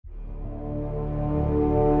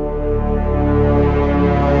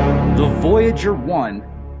Voyager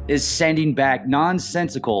 1 is sending back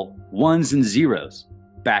nonsensical 1's and 0's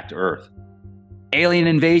back to Earth. Alien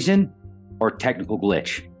invasion or technical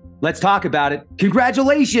glitch? Let's talk about it.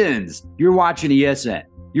 Congratulations! You're watching ESN,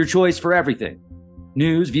 your choice for everything.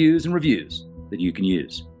 News, views, and reviews that you can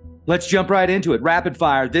use. Let's jump right into it. Rapid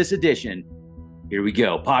fire, this edition. Here we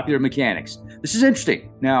go. Popular mechanics. This is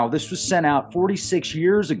interesting. Now, this was sent out 46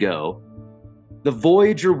 years ago. The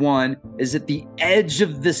Voyager 1 is at the edge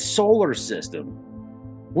of the solar system.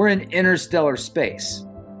 We're in interstellar space.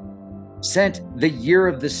 Sent the year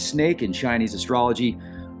of the snake in Chinese astrology.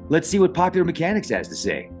 Let's see what Popular Mechanics has to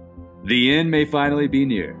say. The end may finally be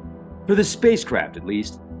near. For the spacecraft, at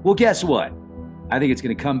least. Well, guess what? I think it's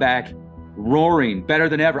going to come back roaring better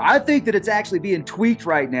than ever. I think that it's actually being tweaked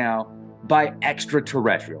right now by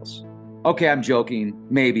extraterrestrials. Okay, I'm joking,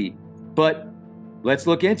 maybe, but let's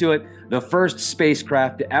look into it. The first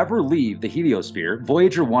spacecraft to ever leave the heliosphere,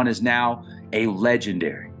 Voyager 1 is now a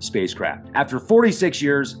legendary spacecraft. After 46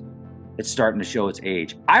 years, it's starting to show its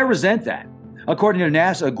age. I resent that. According to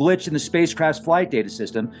NASA, a glitch in the spacecraft's flight data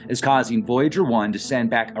system is causing Voyager 1 to send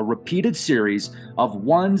back a repeated series of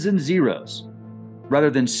 1's and 0's rather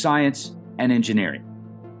than science and engineering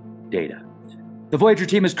data. The Voyager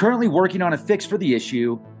team is currently working on a fix for the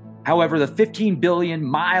issue. However, the 15 billion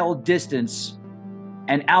mile distance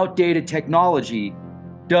and outdated technology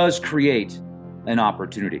does create an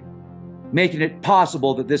opportunity, making it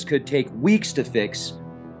possible that this could take weeks to fix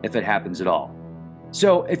if it happens at all.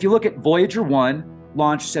 So if you look at Voyager 1,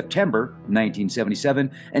 launched September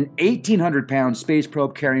 1977, an 1,800-pound space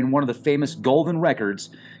probe carrying one of the famous golden records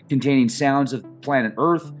containing sounds of planet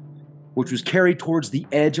Earth, which was carried towards the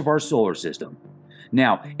edge of our solar system.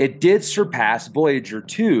 Now, it did surpass Voyager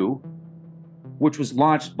 2, which was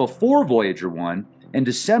launched before Voyager 1 in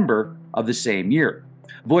December of the same year.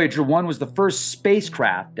 Voyager 1 was the first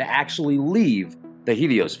spacecraft to actually leave the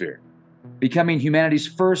heliosphere, becoming humanity's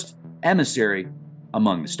first emissary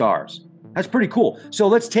among the stars. That's pretty cool. So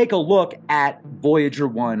let's take a look at Voyager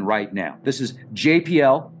 1 right now. This is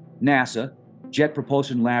JPL, NASA, Jet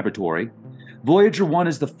Propulsion Laboratory. Voyager 1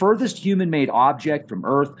 is the furthest human-made object from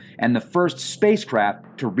Earth and the first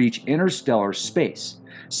spacecraft to reach interstellar space.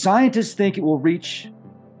 Scientists think it will reach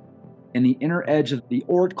in the inner edge of the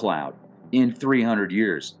Oort cloud in 300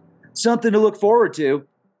 years. Something to look forward to.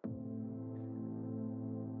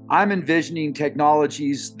 I'm envisioning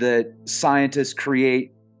technologies that scientists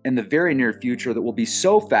create in the very near future that will be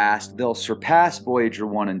so fast they'll surpass Voyager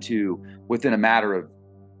 1 and 2 within a matter of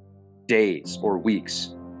days or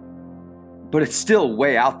weeks. But it's still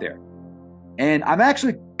way out there. And I'm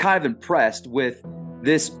actually kind of impressed with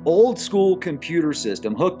this old school computer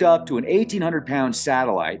system hooked up to an 1,800-pound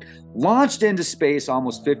satellite launched into space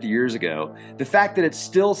almost 50 years ago. The fact that it's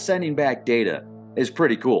still sending back data is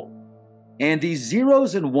pretty cool. And these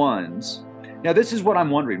 0's and 1's, now this is what I'm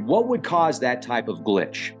wondering, what would cause that type of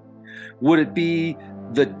glitch? Would it be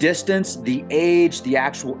the distance, the age, the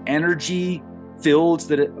actual energy fields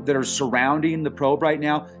that are surrounding the probe right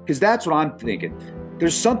now? Because that's what I'm thinking.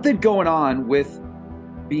 There's something going on with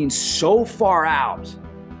being so far out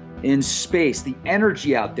in space, the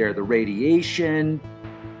energy out there, the radiation,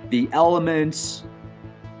 the elements.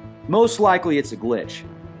 Most likely it's a glitch.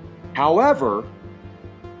 However,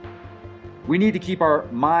 we need to keep our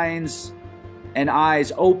minds and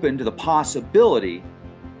eyes open to the possibility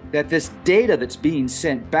that this data that's being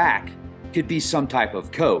sent back could be some type of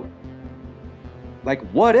code. Like,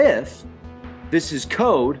 what if this is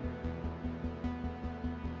code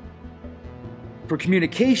for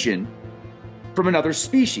communication from another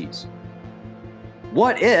species?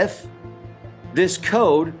 What if this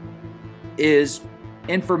code is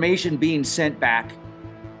information being sent back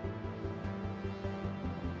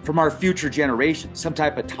from our future generations, some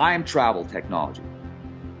type of time travel technology?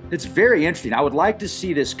 It's very interesting. I would like to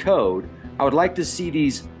see this code. I would like to see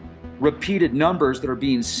these repeated numbers that are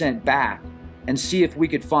being sent back and see if we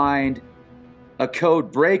could find a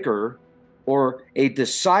code breaker or a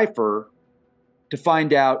decipher to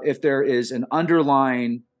find out if there is an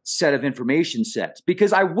underlying set of information sets,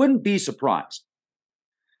 because I wouldn't be surprised.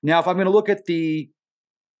 Now, if I'm going to look at the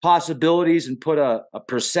possibilities and put a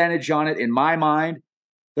percentage on it, in my mind,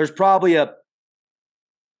 there's probably a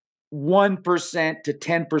 1% to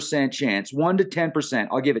 10% chance, 1 to 10%,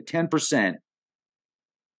 I'll give it 10%,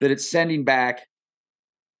 that it's sending back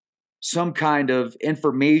some kind of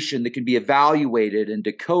information that can be evaluated and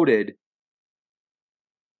decoded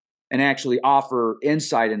and actually offer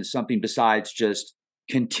insight into something besides just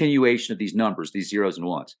continuation of these numbers, these 0's and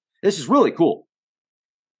 1's. This is really cool.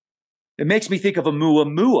 It makes me think of a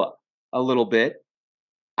Oumuamua a little bit.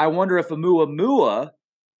 I wonder if a Oumuamua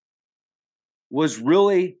was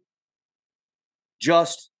really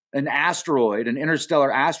just an asteroid, an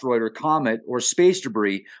interstellar asteroid or comet or space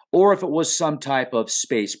debris, or if it was some type of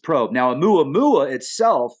space probe. Now, Oumuamua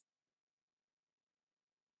itself,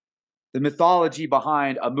 the mythology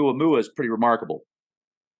behind Oumuamua is pretty remarkable.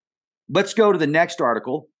 Let's go to the next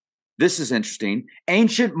article. This is interesting.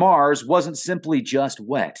 Ancient Mars wasn't simply just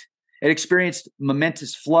wet. It experienced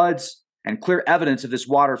momentous floods and clear evidence of this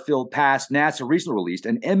water-filled past. NASA recently released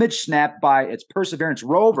an image snapped by its Perseverance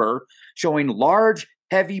rover showing large,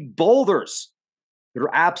 heavy boulders that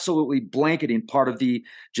are absolutely blanketing part of the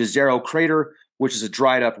Jezero crater, which is a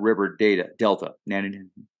dried-up river delta.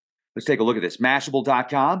 Let's take a look at this.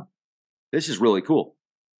 Mashable.com. This is really cool.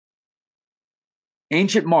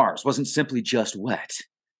 Ancient Mars wasn't simply just wet.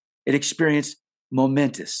 It experienced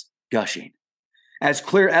momentous gushing. As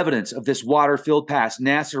clear evidence of this water-filled past,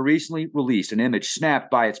 NASA recently released an image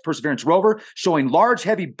snapped by its Perseverance rover showing large,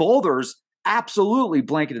 heavy boulders absolutely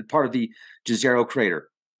blanketed part of the Jezero crater,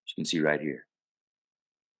 as you can see right here.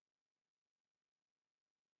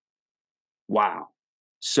 Wow,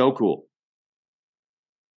 so cool.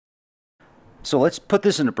 So let's put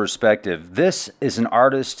this into perspective. This is an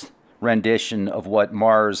artist's rendition of what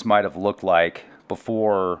Mars might have looked like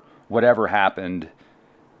before whatever happened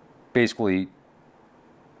basically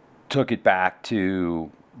took it back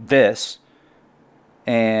to this.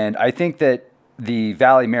 And I think that the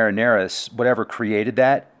Valley Marineris, whatever created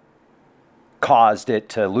that, caused it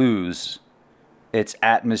to lose its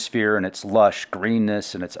atmosphere and its lush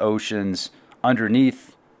greenness and its oceans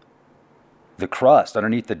underneath the crust,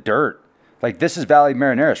 underneath the dirt. Like, this is Valley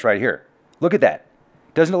Marineris right here. Look at that.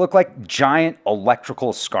 Doesn't it look like giant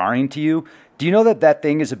electrical scarring to you? Do you know that that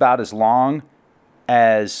thing is about as long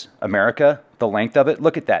as America, the length of it?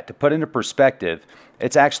 Look at that. To put into perspective,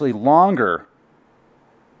 it's actually longer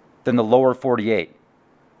than the lower 48.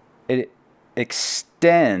 It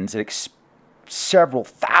extends several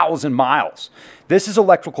thousand miles. This is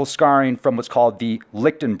electrical scarring from what's called the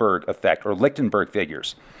Lichtenberg effect, or Lichtenberg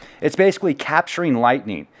figures. It's basically capturing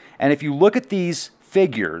lightning. And if you look at these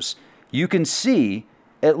figures, you can see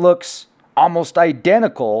it looks almost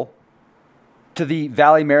identical to the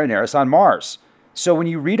Valley Marineris on Mars. So when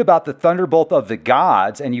you read about the thunderbolt of the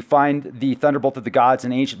gods, and you find the thunderbolt of the gods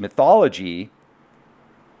in ancient mythology,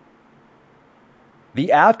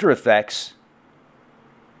 the after effects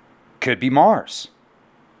could be Mars.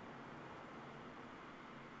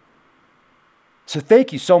 So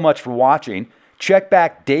thank you so much for watching. Check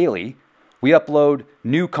back daily. We upload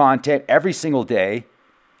new content every single day.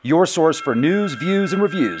 Your source for news, views, and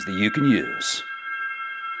reviews that you can use.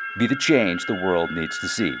 Be the change the world needs to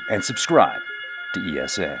see. And subscribe to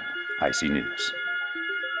ESN IC News.